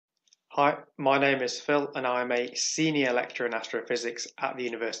Hi, my name is Phil and I'm a senior lecturer in astrophysics at the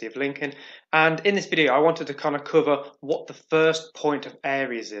University of Lincoln. And in this video, I wanted to kind of cover what the first point of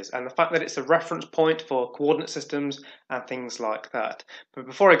Aries is and the fact that it's a reference point for coordinate systems and things like that. But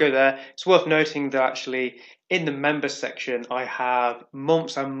before I go there, it's worth noting that actually in the members section, I have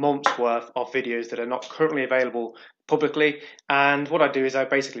months and months worth of videos that are not currently available publicly. And what I do is I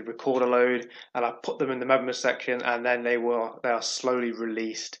basically record a load and I put them in the members section, and then they are slowly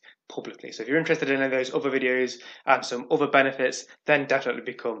released publicly. So if you're interested in any of those other videos and some other benefits, then definitely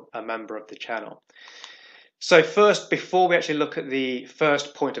become a member of the channel. So first, before we actually look at the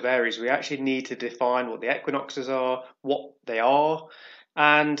first point of Aries, we actually need to define what the equinoxes are, what they are,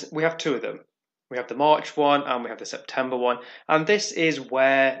 and we have two of them. We have the March one and we have the September one, and this is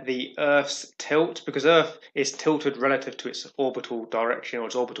where the Earth's tilt, because Earth is tilted relative to its orbital direction or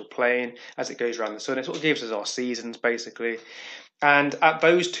its orbital plane as it goes around the Sun. It's what gives us our seasons, basically. And at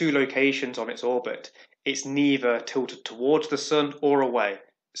those two locations on its orbit, it's neither tilted towards the Sun or away.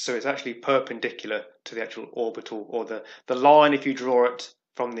 So it's actually perpendicular to the actual orbital, or the line, if you draw it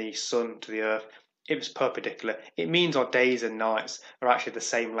from the Sun to the Earth, it was perpendicular. It means our days and nights are actually the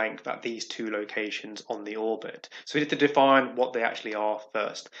same length at these two locations on the orbit. So we need to define what they actually are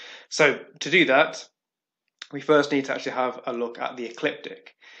first. So to do that, we first need to actually have a look at the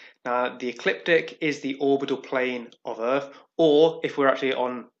ecliptic. Now, the ecliptic is the orbital plane of Earth, or if we're actually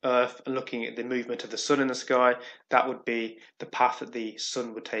on Earth and looking at the movement of the Sun in the sky, that would be the path that the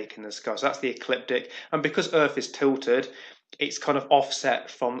Sun would take in the sky. So that's the ecliptic. And because Earth is tilted, it's kind of offset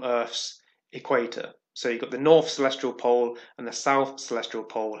from Earth's equator. So you've got the North Celestial Pole and the South Celestial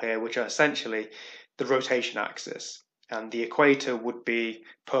Pole here, which are essentially the rotation axis. And the equator would be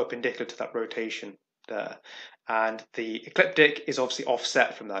perpendicular to that rotation there. And the ecliptic is obviously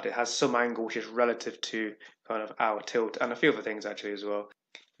offset from that. It has some angle which is relative to kind of our tilt and a few other things actually as well.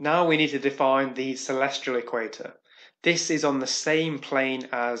 Now we need to define the celestial equator. This is on the same plane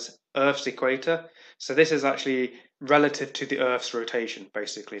as Earth's equator. So this is actually relative to the Earth's rotation,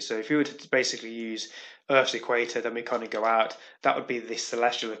 basically. So if you were to basically use Earth's equator, then we kind of go out, that would be the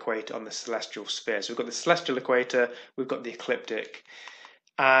celestial equator on the celestial sphere. So we've got the celestial equator, we've got the ecliptic,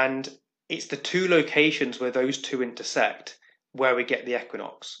 and it's the two locations where those two intersect where we get the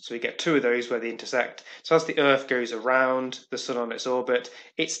equinox. So we get two of those where they intersect. So as the Earth goes around the Sun on its orbit,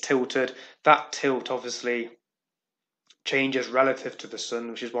 it's tilted. That tilt obviously changes relative to the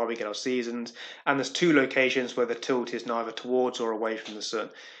Sun, which is why we get our seasons. And there's two locations where the tilt is neither towards or away from the Sun.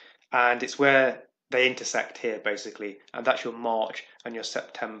 And it's where they intersect here, basically. And that's your March and your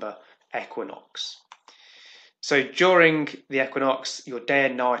September equinox. So during the equinox, your day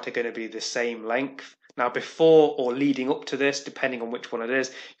and night are going to be the same length. Now, before or leading up to this, depending on which one it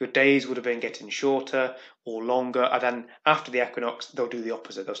is, your days would have been getting shorter or longer. And then after the equinox, they'll do the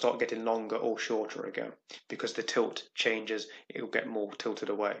opposite. They'll start getting longer or shorter again because the tilt changes. It will get more tilted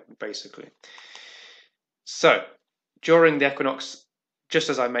away, basically. So during the equinox, just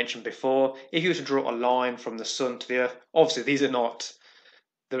as I mentioned before, if you were to draw a line from the Sun to the Earth, obviously these are not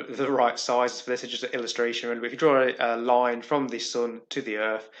the right sizes for this, is just an illustration really. But if you draw a line from the Sun to the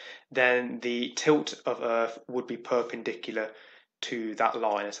Earth, then the tilt of Earth would be perpendicular to that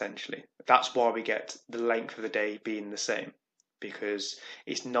line essentially. That's why we get the length of the day being the same, because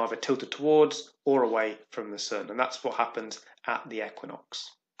it's neither tilted towards or away from the Sun, and that's what happens at the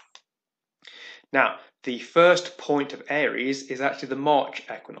equinox. Now, the first point of Aries is actually the March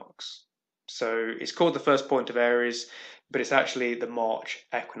equinox. So it's called the first point of Aries, but it's actually the March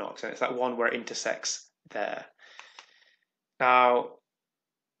equinox, and it's that one where it intersects there. Now,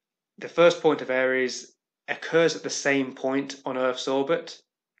 the first point of Aries occurs at the same point on Earth's orbit.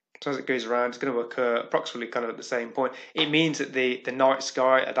 So as it goes around, it's going to occur approximately kind of at the same point. It means that the night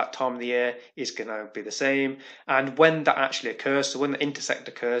sky at that time of the year is going to be the same. And when that actually occurs, so when the intersect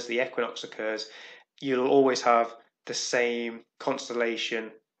occurs, the equinox occurs, you'll always have the same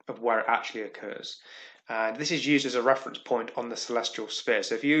constellation of where it actually occurs. And this is used as a reference point on the celestial sphere.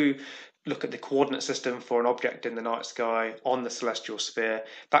 So if you look at the coordinate system for an object in the night sky on the celestial sphere,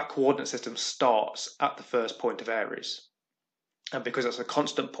 that coordinate system starts at the first point of Aries. And because it's a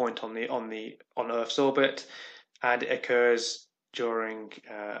constant point on Earth's orbit, and it occurs during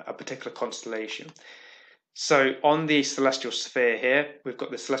a particular constellation. So on the celestial sphere here, we've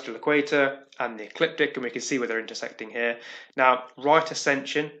got the celestial equator and the ecliptic, and we can see where they're intersecting here. Now, right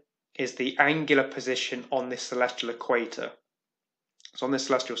ascension is the angular position on the celestial equator. So on the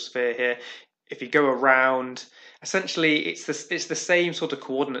celestial sphere here, if you go around, essentially it's the same sort of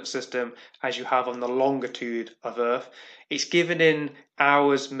coordinate system as you have on the longitude of Earth. It's given in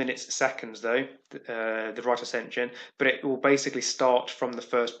hours, minutes, seconds though, the right ascension, but it will basically start from the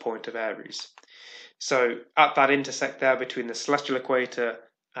first point of Aries. So at that intersect there between the celestial equator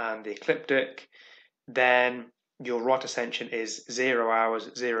and the ecliptic, then your right ascension is 0 hours,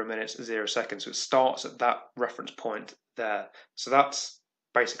 0 minutes, 0 seconds. So it starts at that reference point there. So that's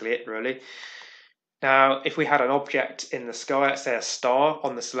basically it, really. Now, if we had an object in the sky, let's say a star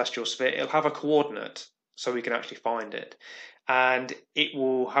on the celestial sphere, it'll have a coordinate so we can actually find it. And it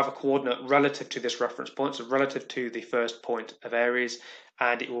will have a coordinate relative to this reference point, so relative to the first point of Aries,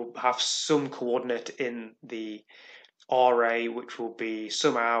 and it will have some coordinate in the RA, which will be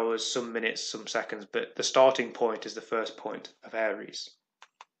some hours, some minutes, some seconds, but the starting point is the first point of Aries.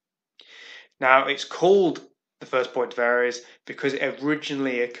 Now, it's called the first point of Aries because it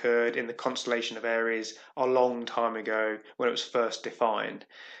originally occurred in the constellation of Aries a long time ago when it was first defined.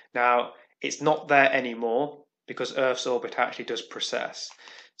 Now, it's not there anymore because Earth's orbit actually does precess.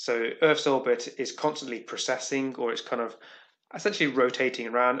 So Earth's orbit is constantly precessing, or it's kind of essentially rotating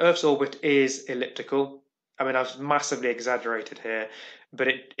around. Earth's orbit is elliptical. I mean, I've massively exaggerated here, but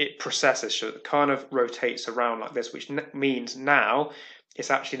it precesses, so it kind of rotates around like this, which means now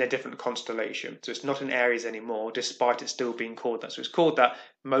it's actually in a different constellation. So it's not in Aries anymore, despite it still being called that. So it's called that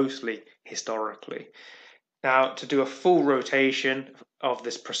mostly historically. Now, to do a full rotation of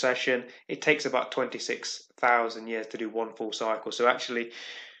this precession, it takes about 26,000 years to do one full cycle. So actually,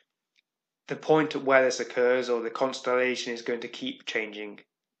 the point at where this occurs, or the constellation, is going to keep changing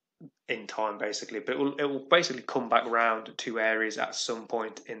in time, basically. But it will basically come back round to Aries at some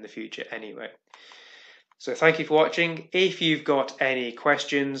point in the future anyway. So thank you for watching. If you've got any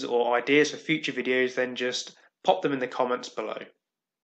questions or ideas for future videos, then just pop them in the comments below.